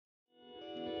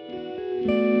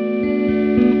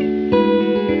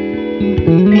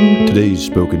Today's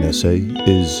spoken essay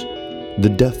is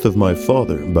The Death of My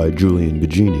Father by Julian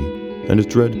Baggini, and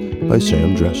it's read by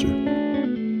Sam Dresser.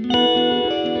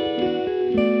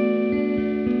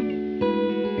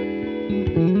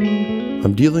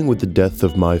 I'm dealing with the death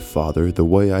of my father the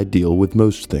way I deal with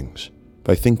most things,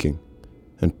 by thinking,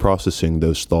 and processing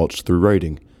those thoughts through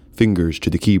writing, fingers to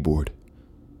the keyboard.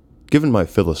 Given my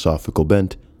philosophical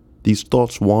bent, these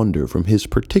thoughts wander from his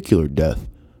particular death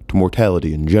to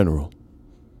mortality in general.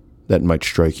 That might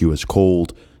strike you as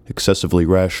cold, excessively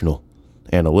rational,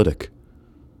 analytic.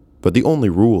 But the only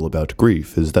rule about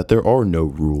grief is that there are no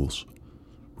rules.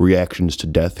 Reactions to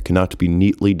death cannot be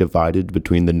neatly divided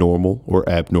between the normal or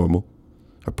abnormal,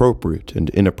 appropriate and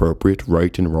inappropriate,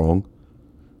 right and wrong.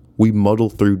 We muddle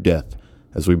through death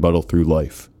as we muddle through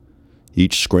life,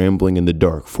 each scrambling in the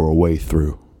dark for a way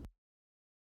through.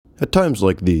 At times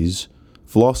like these,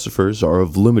 philosophers are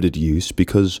of limited use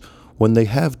because when they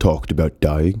have talked about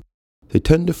dying, they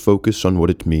tend to focus on what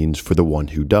it means for the one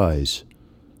who dies.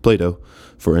 Plato,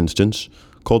 for instance,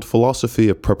 called philosophy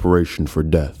a preparation for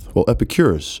death, while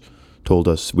Epicurus told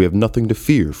us we have nothing to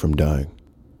fear from dying.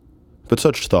 But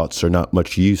such thoughts are not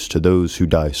much use to those who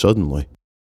die suddenly.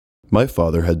 My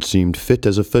father had seemed fit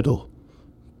as a fiddle,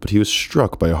 but he was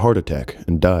struck by a heart attack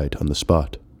and died on the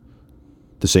spot.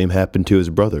 The same happened to his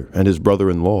brother and his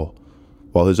brother-in-law,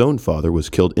 while his own father was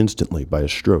killed instantly by a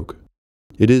stroke.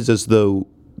 It is as though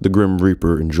the Grim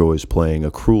Reaper enjoys playing a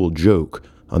cruel joke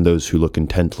on those who look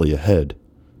intently ahead.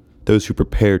 Those who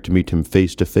prepare to meet him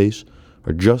face to face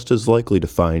are just as likely to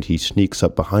find he sneaks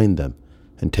up behind them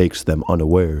and takes them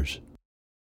unawares.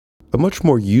 A much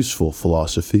more useful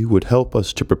philosophy would help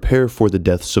us to prepare for the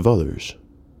deaths of others.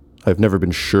 I've never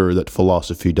been sure that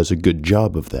philosophy does a good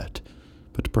job of that,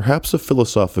 but perhaps a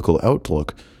philosophical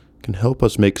outlook can help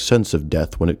us make sense of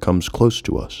death when it comes close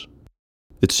to us.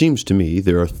 It seems to me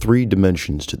there are three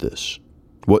dimensions to this: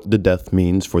 what the death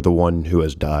means for the one who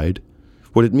has died,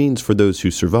 what it means for those who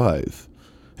survive,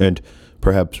 and,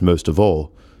 perhaps most of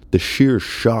all, the sheer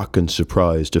shock and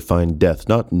surprise to find death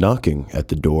not knocking at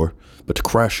the door, but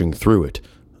crashing through it,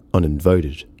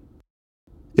 uninvited.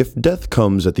 If death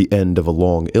comes at the end of a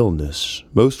long illness,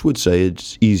 most would say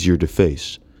it's easier to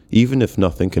face, even if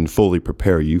nothing can fully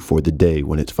prepare you for the day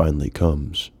when it finally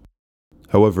comes.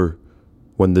 However,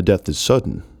 when the death is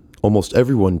sudden, almost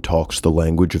everyone talks the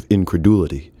language of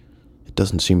incredulity. It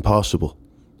doesn't seem possible.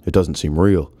 It doesn't seem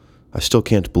real. I still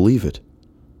can't believe it.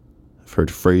 I've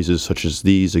heard phrases such as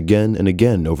these again and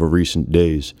again over recent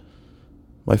days.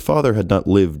 My father had not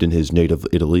lived in his native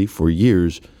Italy for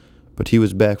years, but he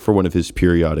was back for one of his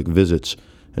periodic visits,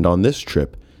 and on this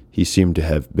trip he seemed to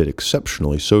have been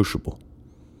exceptionally sociable.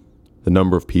 The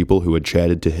number of people who had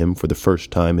chatted to him for the first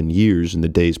time in years in the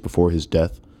days before his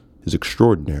death is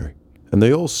extraordinary, and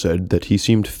they all said that he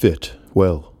seemed fit,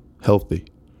 well, healthy.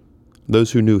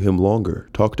 Those who knew him longer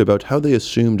talked about how they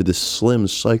assumed this slim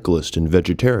cyclist and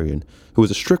vegetarian, who was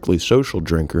a strictly social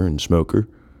drinker and smoker,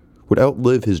 would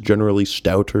outlive his generally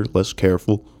stouter, less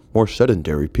careful, more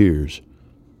sedentary peers.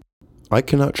 I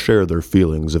cannot share their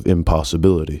feelings of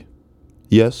impossibility.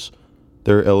 Yes,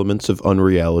 there are elements of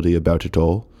unreality about it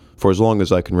all. For as long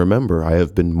as I can remember, I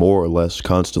have been more or less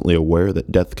constantly aware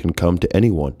that death can come to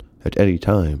anyone, at any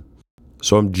time.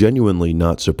 So I'm genuinely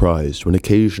not surprised when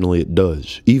occasionally it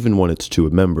does, even when it's to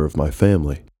a member of my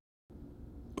family.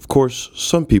 Of course,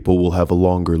 some people will have a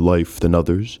longer life than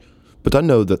others, but I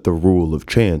know that the rule of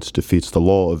chance defeats the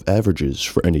law of averages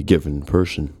for any given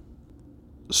person.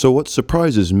 So what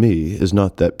surprises me is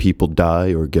not that people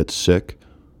die or get sick,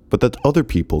 but that other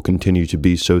people continue to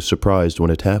be so surprised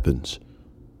when it happens.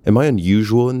 Am I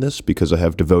unusual in this because I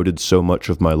have devoted so much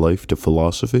of my life to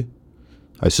philosophy?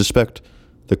 I suspect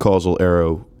the causal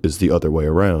arrow is the other way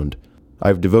around. I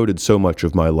have devoted so much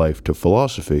of my life to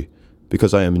philosophy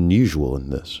because I am unusual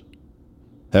in this.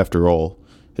 After all,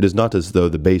 it is not as though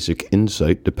the basic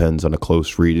insight depends on a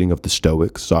close reading of the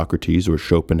Stoics, Socrates, or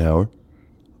Schopenhauer.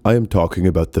 I am talking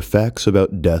about the facts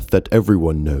about death that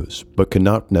everyone knows, but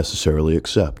cannot necessarily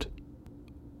accept.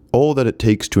 All that it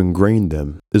takes to ingrain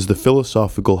them is the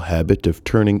philosophical habit of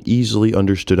turning easily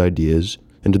understood ideas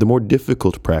into the more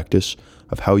difficult practice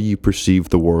of how you perceive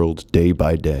the world day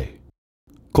by day.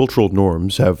 Cultural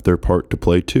norms have their part to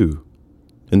play too.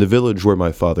 In the village where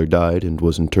my father died and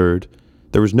was interred,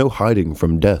 there is no hiding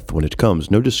from death when it comes,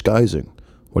 no disguising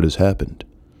what has happened.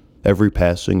 Every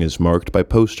passing is marked by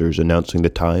posters announcing the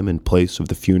time and place of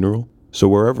the funeral, so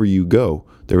wherever you go,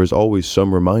 there is always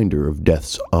some reminder of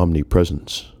death's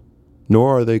omnipresence.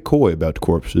 Nor are they coy about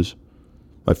corpses.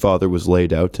 My father was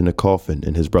laid out in a coffin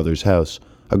in his brother's house,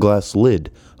 a glass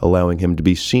lid allowing him to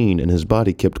be seen and his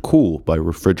body kept cool by a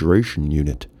refrigeration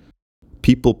unit.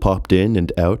 People popped in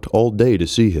and out all day to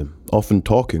see him, often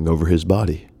talking over his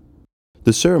body.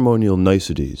 The ceremonial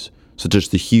niceties, such as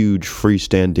the huge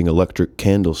freestanding electric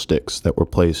candlesticks that were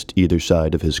placed either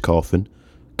side of his coffin,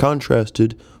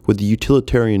 contrasted with the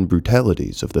utilitarian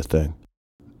brutalities of the thing.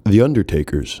 The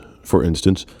undertakers, for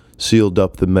instance, sealed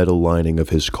up the metal lining of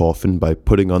his coffin by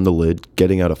putting on the lid,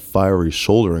 getting out a fiery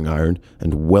soldering iron,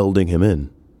 and welding him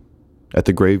in. At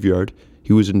the graveyard,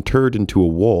 he was interred into a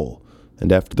wall,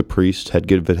 and after the priest had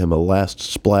given him a last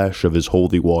splash of his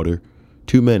holy water,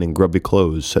 2 men in grubby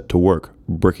clothes set to work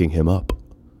bricking him up.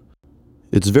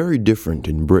 It's very different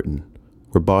in Britain,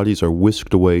 where bodies are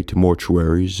whisked away to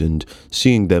mortuaries, and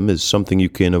seeing them is something you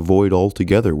can avoid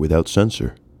altogether without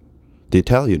censor. The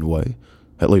Italian way,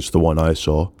 at least the one I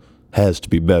saw, has to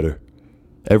be better.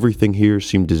 Everything here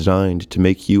seemed designed to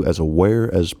make you as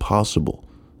aware as possible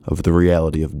of the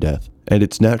reality of death and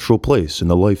its natural place in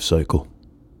the life cycle.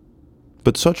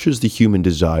 But such is the human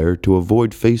desire to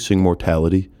avoid facing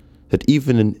mortality that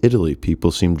even in Italy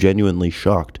people seem genuinely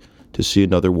shocked to see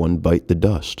another one bite the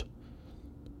dust.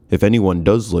 If anyone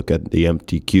does look at the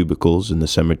empty cubicles in the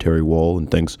cemetery wall and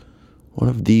thinks, "One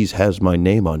of these has my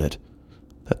name on it,"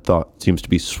 that thought seems to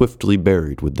be swiftly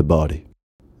buried with the body.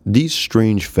 These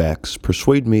strange facts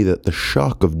persuade me that the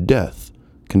shock of death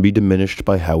can be diminished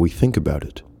by how we think about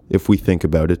it, if we think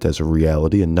about it as a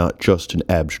reality and not just an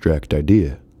abstract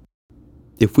idea.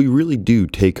 If we really do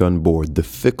take on board the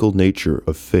fickle nature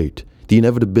of fate, the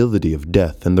inevitability of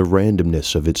death, and the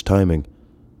randomness of its timing,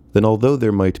 then although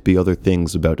there might be other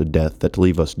things about a death that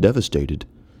leave us devastated,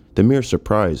 the mere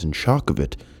surprise and shock of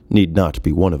it need not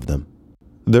be one of them.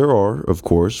 There are, of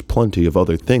course, plenty of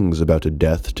other things about a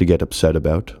death to get upset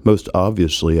about, most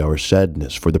obviously our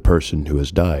sadness for the person who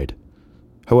has died.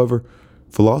 However,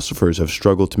 philosophers have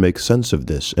struggled to make sense of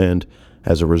this and,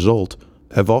 as a result,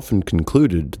 have often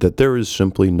concluded that there is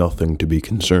simply nothing to be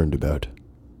concerned about.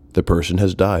 The person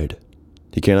has died.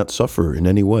 He cannot suffer in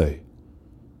any way.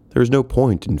 There is no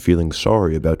point in feeling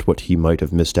sorry about what he might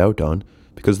have missed out on,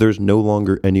 because there is no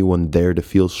longer anyone there to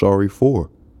feel sorry for.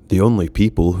 The only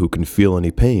people who can feel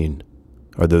any pain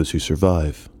are those who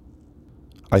survive.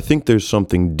 I think there's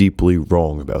something deeply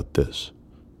wrong about this.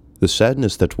 The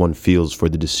sadness that one feels for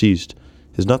the deceased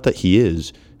is not that he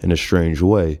is, in a strange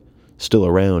way, still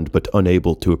around but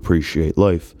unable to appreciate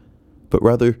life, but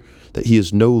rather that he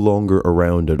is no longer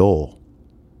around at all.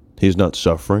 He is not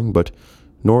suffering, but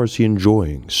nor is he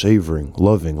enjoying, savoring,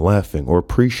 loving, laughing, or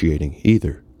appreciating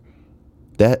either.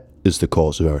 That is the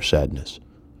cause of our sadness,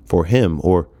 for him,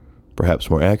 or perhaps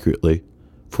more accurately,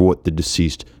 for what the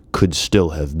deceased could still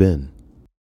have been.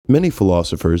 Many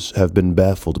philosophers have been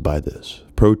baffled by this,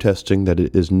 protesting that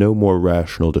it is no more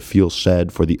rational to feel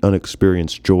sad for the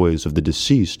unexperienced joys of the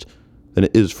deceased than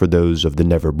it is for those of the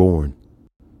never born.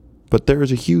 But there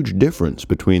is a huge difference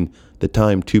between the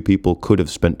time 2 people could have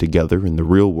spent together in the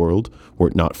real world, were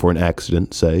it not for an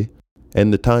accident, say,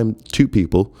 and the time 2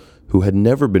 people who had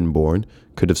never been born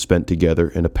could have spent together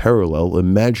in a parallel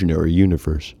imaginary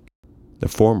universe. The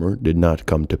former did not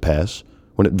come to pass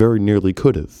when it very nearly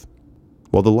could have,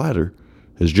 while the latter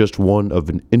is just one of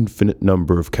an infinite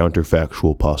number of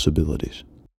counterfactual possibilities.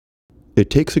 It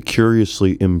takes a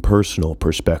curiously impersonal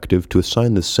perspective to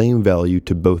assign the same value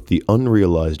to both the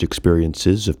unrealized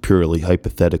experiences of purely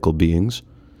hypothetical beings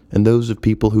and those of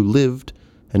people who lived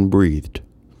and breathed.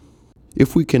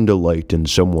 If we can delight in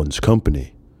someone's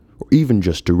company, or even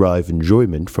just derive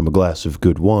enjoyment from a glass of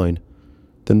good wine,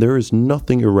 then there is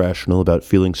nothing irrational about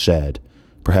feeling sad,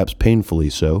 perhaps painfully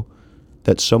so,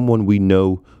 that someone we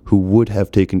know who would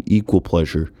have taken equal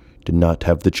pleasure did not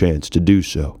have the chance to do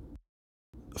so.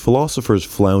 Philosophers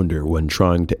flounder when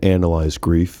trying to analyze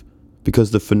grief,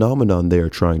 because the phenomenon they are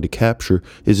trying to capture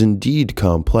is indeed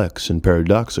complex and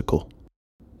paradoxical.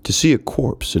 To see a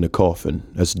corpse in a coffin,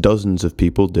 as dozens of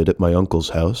people did at my uncle's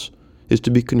house, is to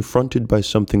be confronted by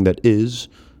something that is,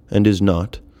 and is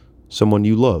not, someone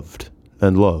you loved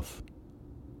and love.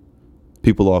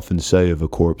 People often say of a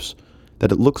corpse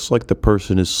that it looks like the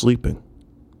person is sleeping.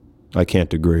 I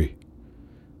can't agree.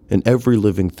 In every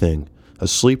living thing,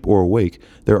 asleep or awake,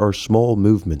 there are small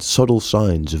movements, subtle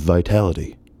signs of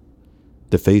vitality.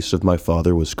 The face of my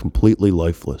father was completely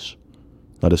lifeless.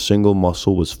 Not a single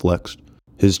muscle was flexed.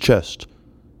 His chest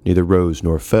neither rose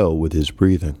nor fell with his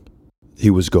breathing. He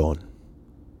was gone.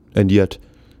 And yet,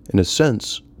 in a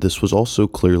sense, this was also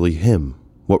clearly him,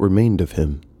 what remained of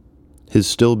him. His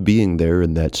still being there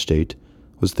in that state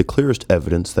was the clearest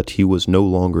evidence that he was no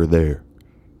longer there.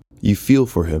 You feel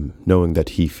for him, knowing that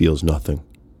he feels nothing.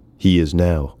 He is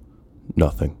now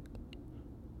nothing.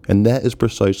 And that is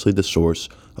precisely the source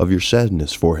of your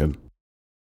sadness for him.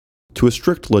 To a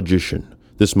strict logician,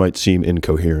 This might seem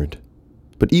incoherent,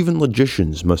 but even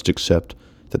logicians must accept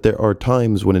that there are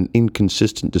times when an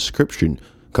inconsistent description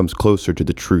comes closer to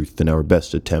the truth than our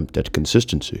best attempt at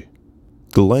consistency.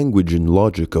 The language and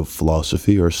logic of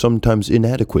philosophy are sometimes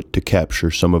inadequate to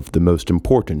capture some of the most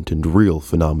important and real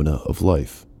phenomena of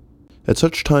life. At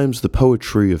such times, the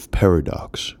poetry of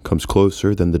paradox comes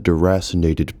closer than the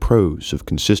deracinated prose of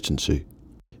consistency.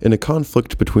 In a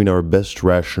conflict between our best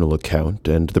rational account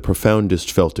and the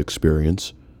profoundest felt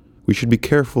experience, we should be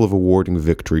careful of awarding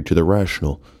victory to the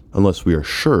rational unless we are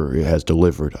sure it has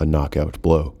delivered a knockout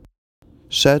blow.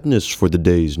 Sadness for the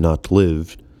days not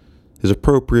lived is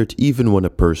appropriate even when a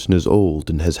person is old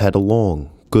and has had a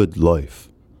long, good life.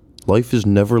 Life is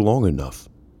never long enough.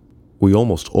 We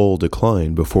almost all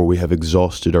decline before we have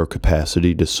exhausted our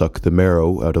capacity to suck the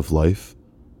marrow out of life.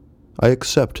 I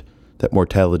accept that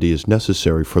mortality is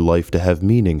necessary for life to have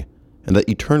meaning, and that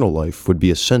eternal life would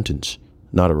be a sentence,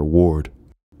 not a reward.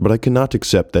 But I cannot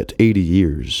accept that 80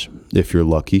 years, if you're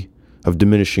lucky, of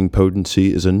diminishing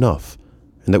potency is enough,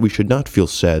 and that we should not feel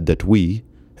sad that we,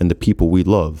 and the people we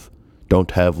love,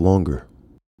 don't have longer.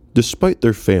 Despite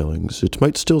their failings, it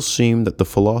might still seem that the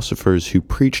philosophers who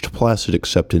preached placid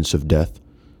acceptance of death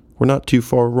were not too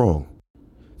far wrong.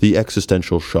 The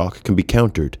existential shock can be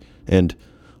countered, and,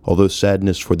 although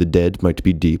sadness for the dead might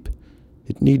be deep,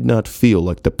 it need not feel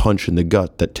like the punch in the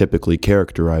gut that typically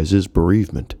characterizes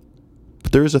bereavement.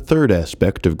 But there is a third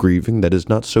aspect of grieving that is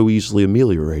not so easily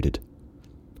ameliorated.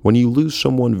 When you lose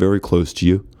someone very close to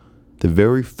you, the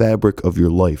very fabric of your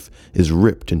life is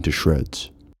ripped into shreds.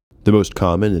 The most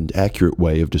common and accurate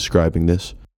way of describing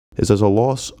this is as a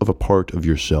loss of a part of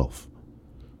yourself.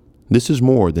 This is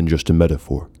more than just a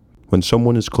metaphor. When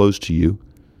someone is close to you,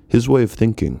 his way of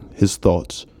thinking, his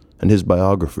thoughts, and his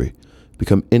biography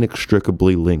become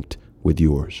inextricably linked with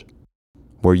yours.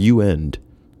 Where you end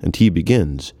and he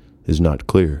begins is not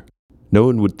clear. No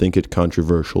one would think it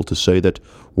controversial to say that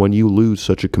when you lose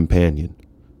such a companion,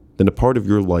 then a part of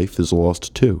your life is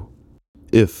lost too.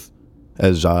 If,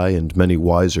 as I and many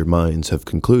wiser minds have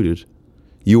concluded,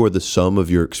 you are the sum of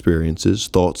your experiences,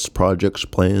 thoughts, projects,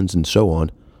 plans, and so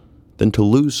on, then to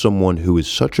lose someone who is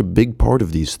such a big part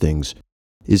of these things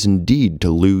is indeed to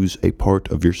lose a part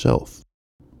of yourself.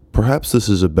 Perhaps this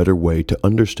is a better way to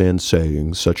understand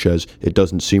sayings such as, "It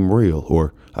doesn't seem real,"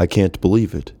 or "I can't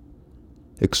believe it."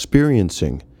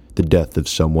 Experiencing the death of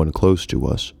someone close to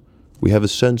us, we have a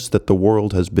sense that the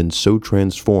world has been so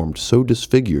transformed, so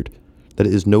disfigured, that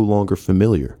it is no longer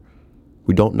familiar.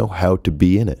 We don't know how to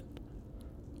be in it.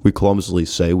 We clumsily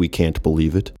say we can't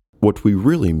believe it. What we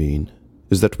really mean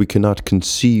is that we cannot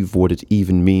conceive what it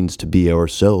even means to be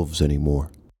ourselves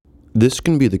anymore. This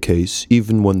can be the case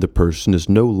even when the person is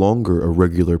no longer a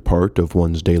regular part of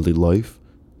one's daily life,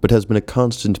 but has been a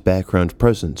constant background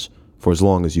presence for as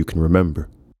long as you can remember.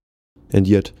 And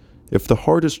yet, if the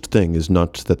hardest thing is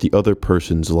not that the other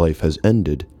person's life has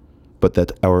ended, but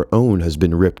that our own has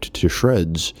been ripped to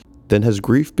shreds, then has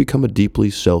grief become a deeply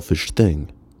selfish thing?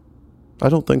 I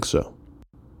don't think so.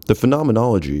 The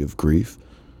phenomenology of grief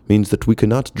means that we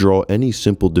cannot draw any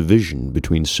simple division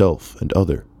between self and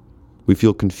other. We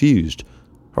feel confused.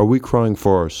 Are we crying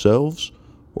for ourselves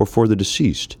or for the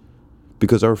deceased?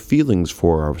 Because our feelings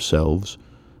for ourselves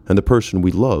and the person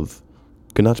we love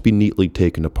cannot be neatly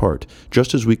taken apart,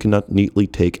 just as we cannot neatly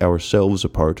take ourselves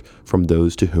apart from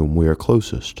those to whom we are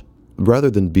closest. Rather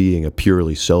than being a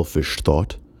purely selfish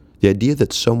thought, the idea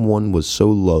that someone was so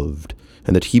loved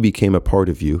and that he became a part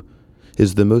of you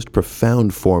is the most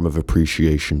profound form of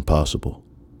appreciation possible.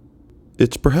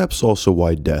 It's perhaps also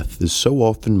why death is so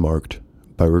often marked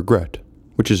by regret,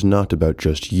 which is not about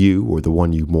just you or the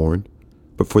one you mourn,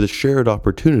 but for the shared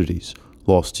opportunities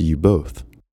lost to you both.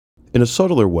 In a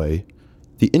subtler way,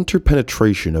 the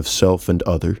interpenetration of self and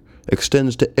other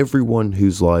extends to everyone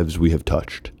whose lives we have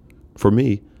touched. For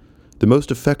me, the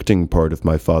most affecting part of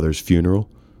my father's funeral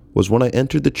was when I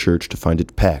entered the church to find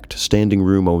it packed, standing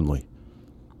room only.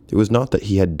 It was not that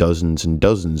he had dozens and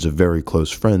dozens of very close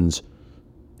friends.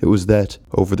 It was that,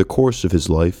 over the course of his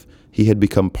life, he had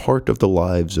become part of the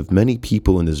lives of many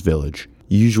people in his village,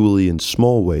 usually in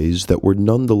small ways that were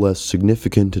nonetheless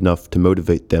significant enough to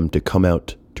motivate them to come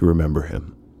out to remember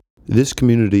him. This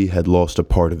community had lost a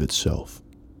part of itself,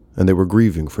 and they were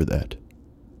grieving for that.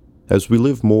 As we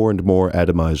live more and more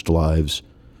atomized lives,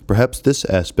 perhaps this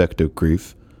aspect of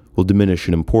grief will diminish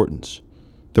in importance.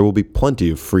 There will be plenty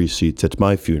of free seats at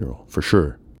my funeral, for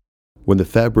sure. When the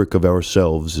fabric of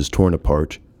ourselves is torn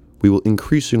apart, we will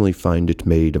increasingly find it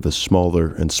made of a smaller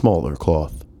and smaller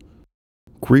cloth.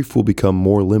 Grief will become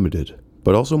more limited,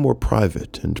 but also more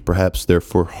private, and perhaps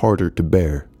therefore harder to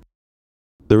bear.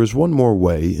 There is one more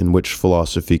way in which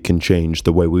philosophy can change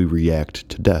the way we react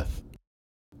to death.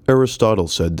 Aristotle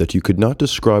said that you could not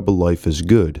describe a life as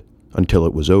good until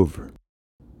it was over.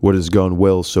 What has gone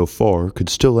well so far could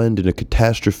still end in a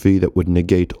catastrophe that would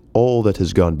negate all that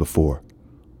has gone before,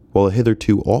 while a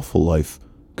hitherto awful life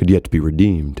could yet be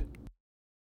redeemed.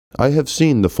 I have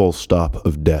seen the full stop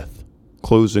of death,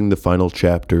 closing the final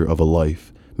chapter of a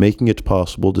life, making it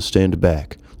possible to stand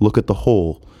back, look at the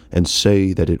whole, and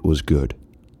say that it was good.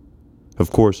 Of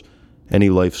course, any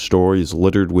life story is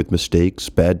littered with mistakes,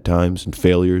 bad times, and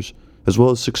failures, as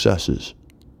well as successes.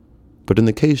 But in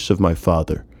the case of my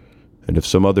father, and of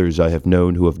some others I have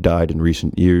known who have died in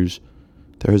recent years,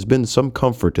 there has been some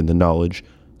comfort in the knowledge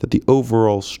that the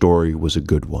overall story was a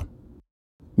good one.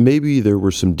 Maybe there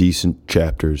were some decent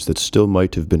chapters that still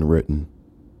might have been written,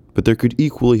 but there could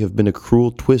equally have been a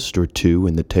cruel twist or two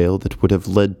in the tale that would have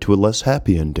led to a less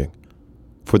happy ending.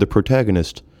 For the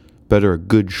protagonist, better a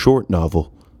good short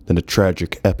novel than a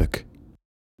tragic epic.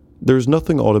 There is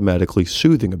nothing automatically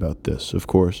soothing about this, of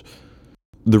course.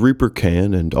 The reaper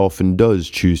can and often does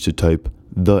choose to type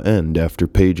 "the end" after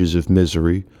pages of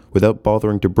misery without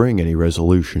bothering to bring any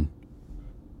resolution.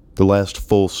 The last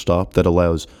full stop that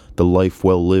allows the life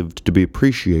well lived to be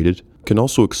appreciated can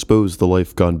also expose the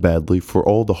life gone badly for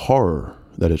all the horror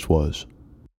that it was.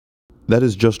 That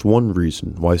is just one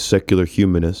reason why secular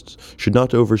humanists should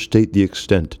not overstate the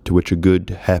extent to which a good,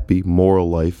 happy, moral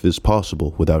life is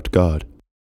possible without God.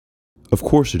 Of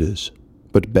course it is,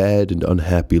 but bad and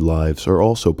unhappy lives are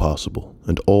also possible,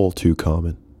 and all too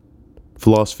common.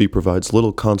 Philosophy provides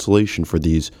little consolation for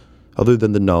these, other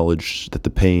than the knowledge that the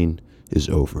pain is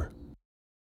over.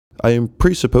 I am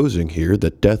presupposing here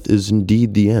that death is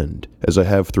indeed the end, as I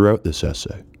have throughout this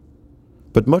essay.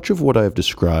 But much of what I have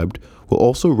described will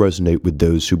also resonate with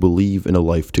those who believe in a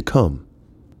life to come.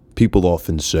 People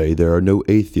often say there are no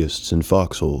atheists in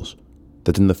foxholes,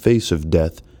 that in the face of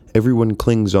death, everyone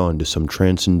clings on to some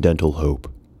transcendental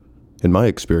hope. In my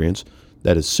experience,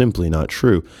 that is simply not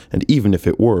true, and even if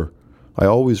it were, I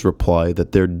always reply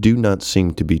that there do not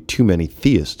seem to be too many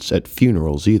theists at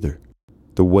funerals either.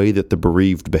 The way that the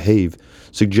bereaved behave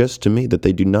suggests to me that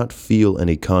they do not feel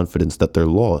any confidence that their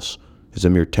loss is a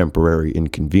mere temporary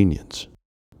inconvenience.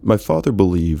 My father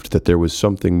believed that there was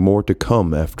something more to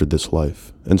come after this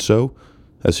life, and so,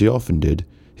 as he often did,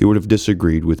 he would have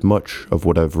disagreed with much of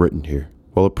what I've written here,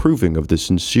 while approving of the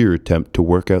sincere attempt to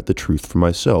work out the truth for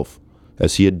myself,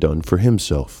 as he had done for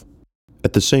himself.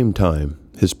 At the same time,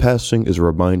 his passing is a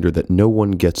reminder that no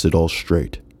one gets it all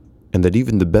straight, and that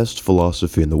even the best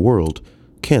philosophy in the world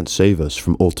can't save us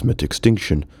from ultimate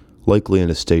extinction, likely in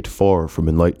a state far from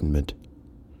enlightenment.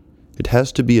 It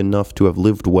has to be enough to have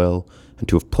lived well and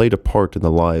to have played a part in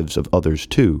the lives of others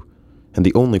too, and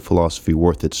the only philosophy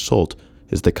worth its salt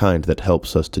is the kind that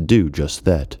helps us to do just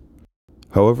that.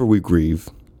 However we grieve,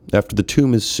 after the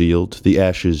tomb is sealed, the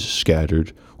ashes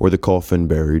scattered, or the coffin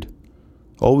buried,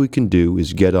 all we can do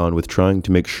is get on with trying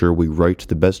to make sure we write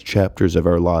the best chapters of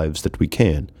our lives that we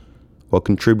can, while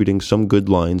contributing some good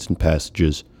lines and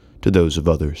passages to those of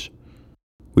others.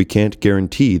 We can't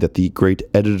guarantee that the great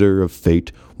editor of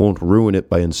fate won't ruin it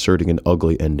by inserting an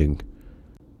ugly ending,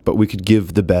 but we could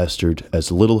give the bastard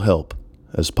as little help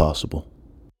as possible.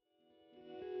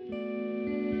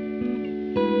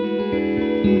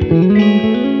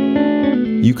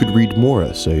 You could read more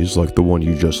essays like the one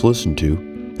you just listened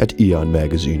to at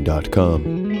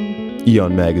aeonmagazine.com.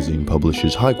 Aeon Magazine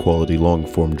publishes high-quality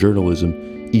long-form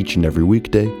journalism each and every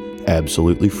weekday,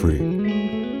 absolutely free.